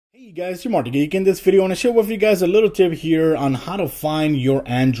Hey guys, you're Marty Geek. In this video, I want to share with you guys a little tip here on how to find your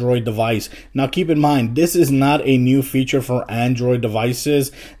Android device. Now keep in mind, this is not a new feature for Android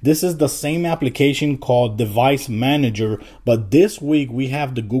devices. This is the same application called Device Manager, but this week we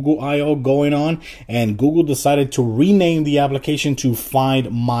have the Google I/O going on, and Google decided to rename the application to Find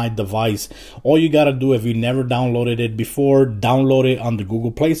My Device. All you gotta do, if you never downloaded it before, download it on the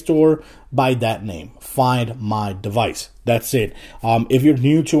Google Play Store by that name, Find My Device. That's it. If you're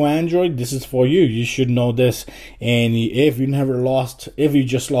new to Android, this is for you. You should know this. And if you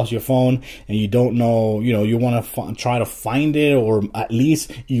just lost your phone and you don't know, you want to try to find it or at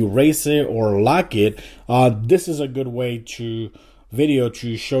least erase it or lock it, this is a good way to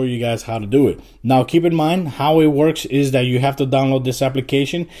show you guys how to do it. Now keep in mind, how it works is that you have to download this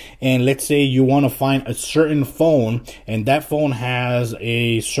application, and let's say you want to find a certain phone and that phone has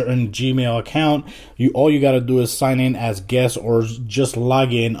a certain Gmail account. All you got to do is sign in as guest or just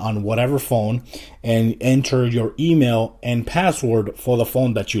log in on whatever phone and enter your email and password for the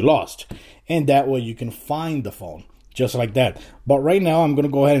phone that you lost, and that way you can find the phone. Just like that. But right now I'm going to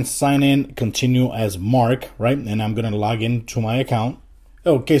go ahead and sign in, continue as Mark, right? And I'm going to log into my account.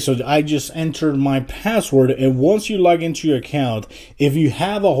 Okay, so I just entered my password, and once you log into your account, if you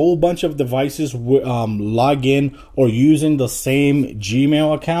have a whole bunch of devices log in or using the same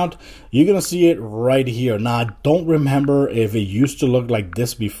Gmail account, you're going to see it right here. Now, I don't remember if it used to look like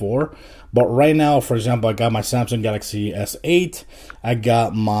this before, but right now, for example, I got my Samsung Galaxy S8. I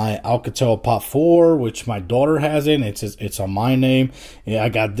got my Alcatel Pop 4, which my daughter has in. It's on my name. I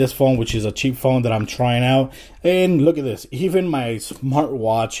got this phone, which is a cheap phone that I'm trying out. And look at this. Even my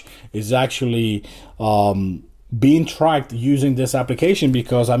smartwatch is actually being tracked using this application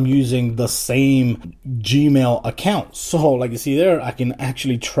because I'm using the same Gmail account. So like you see there, I can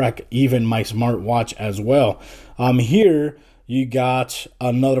actually track even my smartwatch as well. Here you got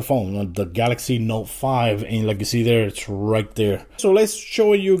another phone, the Galaxy Note 5, and like you see there, it's right there. So let's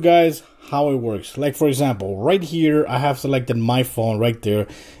show you guys how it works. Like for example, right here, I have selected my phone right there,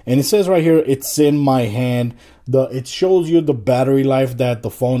 and it says right here, it's in my hand. It shows you the battery life that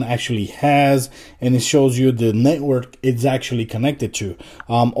the phone actually has, and it shows you the network it's actually connected to.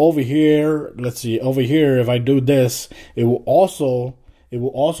 Over here, let's see, over here, if I do this, it will also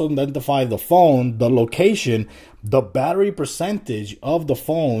identify the phone, the location, the battery percentage of the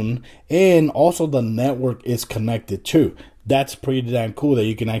phone, and also the network is connected to. That's pretty damn cool that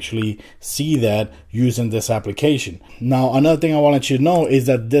you can actually see that using this application. Now, another thing I want to let you know is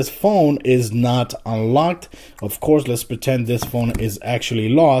that this phone is not unlocked. Of course, let's pretend this phone is actually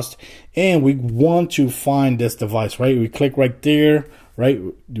lost, and we want to find this device, right? We click right there. Right,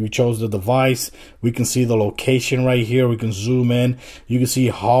 we chose the device. We can see the location right here. We can zoom in. You can see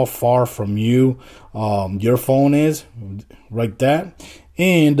how far from you your phone is, right that.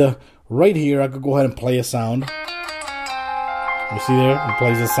 And right here, I could go ahead and play a sound. You see there, it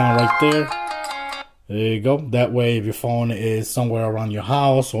plays a sound right there. There you go. That way, if your phone is somewhere around your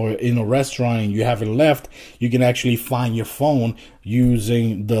house or in a restaurant and you haven't left, you can actually find your phone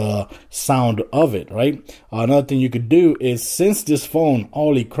using the sound of it, right? Another thing you could do is, since this phone,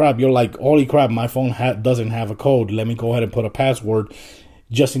 holy crap, you're like, holy crap, my phone doesn't have a code. Let me go ahead and put a password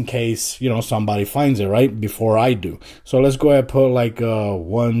just in case, somebody finds it, right? Before I do. So let's go ahead and put like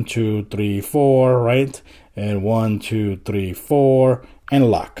 1, 2, 3, 4, right? And 1, 2, 3, 4,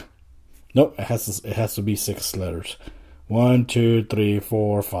 and lock. Nope, it has to be 6 letters. 1, 2, 3,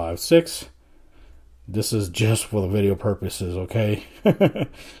 4, 5, 6. This is just for the video purposes, okay?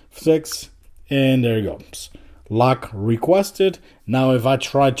 6, and there you go. Lock requested. Now, if I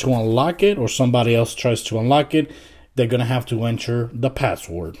try to unlock it or somebody else tries to unlock it, they're gonna have to enter the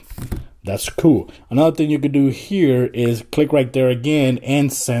password. That's cool. Another thing you could do here is click right there again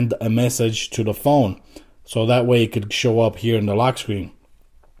and send a message to the phone. So that way it could show up here in the lock screen.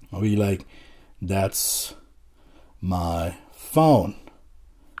 I'll be like, that's my phone.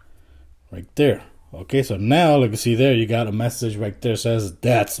 Right there. Okay, so now, like you see there, you got a message right there that says,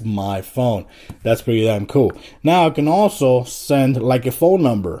 that's my phone. That's pretty damn cool. Now, I can also send like a phone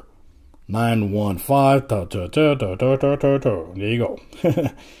number. 915, there you go.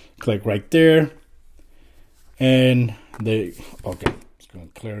 Click right there. And okay, just gonna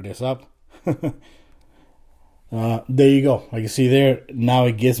clear this up. There you go. Like you see there, now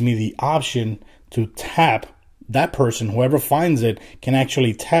it gives me the option to tap that person. Whoever finds it can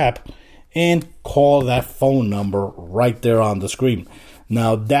actually tap and call that phone number right there on the screen.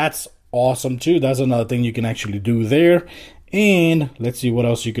 Now that's awesome too. That's another thing you can actually do there. And let's see what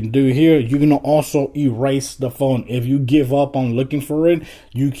else you can do here. You can also erase the phone. If you give up on looking for it,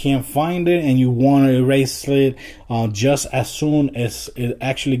 you can't find it, and you want to erase it just as soon as it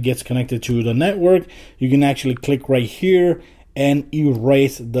actually gets connected to the network, you can actually click right here and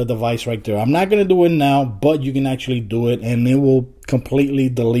erase the device right there. I'm not going to do it now, but you can actually do it, and it will completely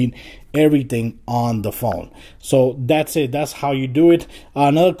delete everything on the phone. So that's it. That's how you do it.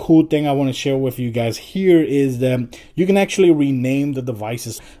 Another cool thing I want to share with you guys here is that you can actually rename the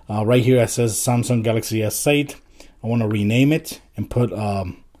devices. Right here it says Samsung Galaxy S8. I want to rename it and put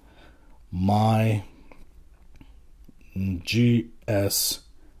my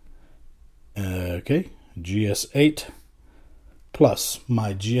GS8 Plus,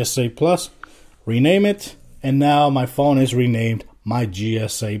 my GS8 Plus, rename it, and now my phone is renamed my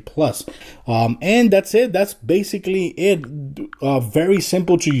GS8 Plus. And that's it. That's basically it. Very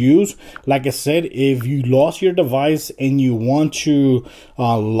simple to use. Like I said, if you lost your device and you want to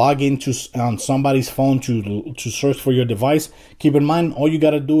log into on somebody's phone to search for your device, keep in mind all you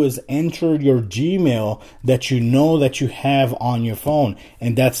got to do is enter your Gmail that you know that you have on your phone,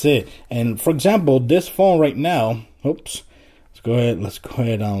 and that's it. And for example, this phone right now, oops, let's go ahead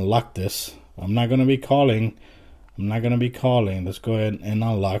and unlock this. I'm not gonna be calling. Let's go ahead and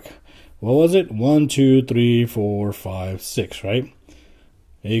unlock. What was it? 1, 2, 3, 4, 5, 6, right?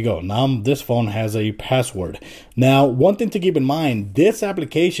 There you go. Now this phone has a password. Now, one thing to keep in mind, this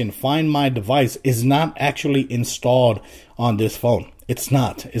application, Find My Device, is not actually installed on this phone. It's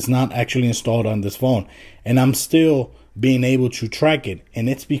not actually installed on this phone. And I'm still being able to track it, and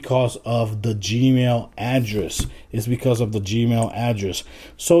it's because of the Gmail address.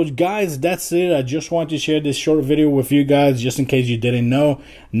 So guys, that's it. I just wanted to share this short video with you guys, just in case you didn't know.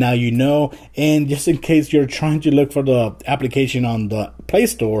 Now you know, and just in case you're trying to look for the application on the Play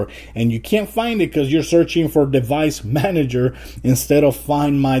Store and you can't find it because you're searching for Device Manager instead of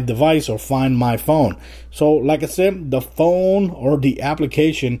Find My Device or Find My Phone. So like I said, the phone or the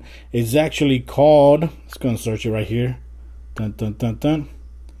application is actually called, let's go and search it right here. Dun, dun, dun, dun.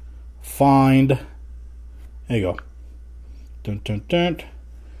 Find, there you go. Dun, dun, dun.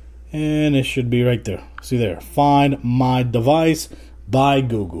 And it should be right there. See there, Find My Device by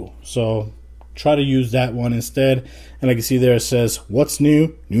Google. So try to use that one instead. And like you see there, it says what's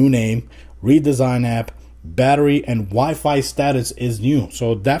new, new name, redesign app, battery, and Wi-Fi status is new.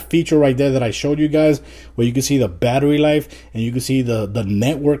 So that feature right there that I showed you guys, where you can see the battery life and you can see the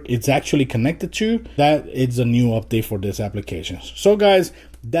network it's actually connected to, that is a new update for this application. So guys,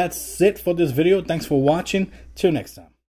 that's it for this video. Thanks for watching. Till next time.